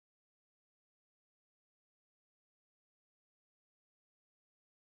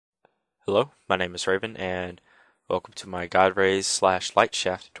Hello, my name is Raven, and welcome to my Godrays /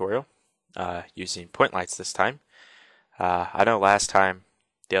 LightShaft tutorial using point lights this time. I know last time,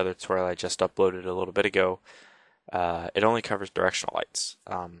 the other tutorial I just uploaded a little bit ago, it only covers directional lights.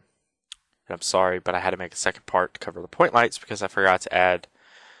 And I'm sorry, but I had to make a second part to cover the point lights because I forgot to add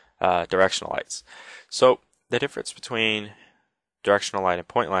directional lights. So the difference between directional light and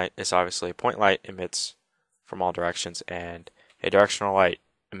point light is obviously a point light emits from all directions and a directional light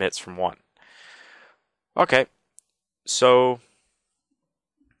emits from one. Okay, so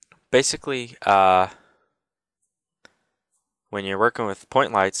basically, when you're working with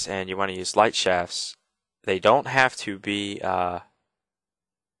point lights and you want to use light shafts, they don't have to be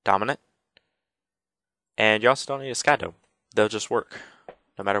dominant, and you also don't need a skydome. They'll just work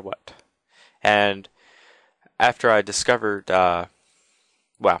no matter what. And after I discovered, well,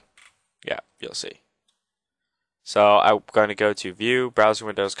 yeah, you'll see. So I'm going to go to View, Browser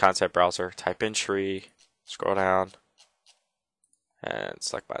Windows, Concept Browser, type in tree, scroll down, and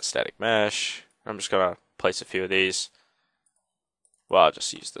select my static mesh. I'm just going to place a few of these. Well, I'll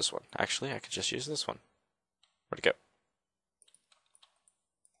just use this one. Actually, I could just use this one. Where'd it go?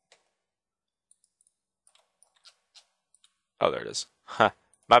 Oh, there it is. Huh,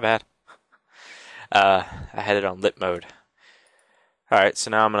 my bad. I had it on lit mode. Alright,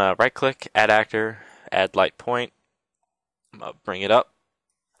 so now I'm going to right click, add actor, add light point. I'm going to bring it up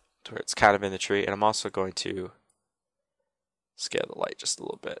to where it's kind of in the tree, and I'm also going to scale the light just a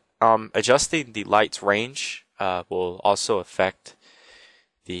little bit. Adjusting the light's range will also affect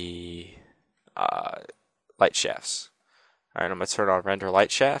the light shafts. Alright, I'm going to turn on render light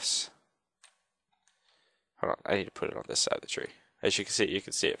shafts. Hold on, I need to put it on this side of the tree. As you can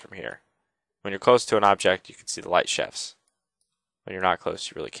see it from here. When you're close to an object, you can see the light shafts. When you're not close,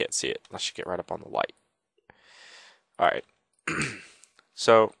 you really can't see it unless you get right up on the light. Alright,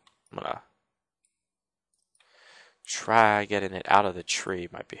 so I'm going to try getting it out of the tree,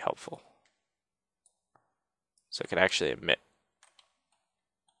 might be helpful. So it can actually emit.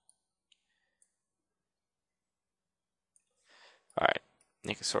 Alright,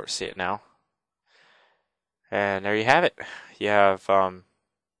 you can sort of see it now. And there you have it. You have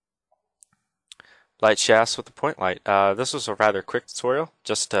light shafts with the point light. This was a rather quick tutorial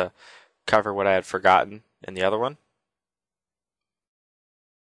just to cover what I had forgotten in the other one.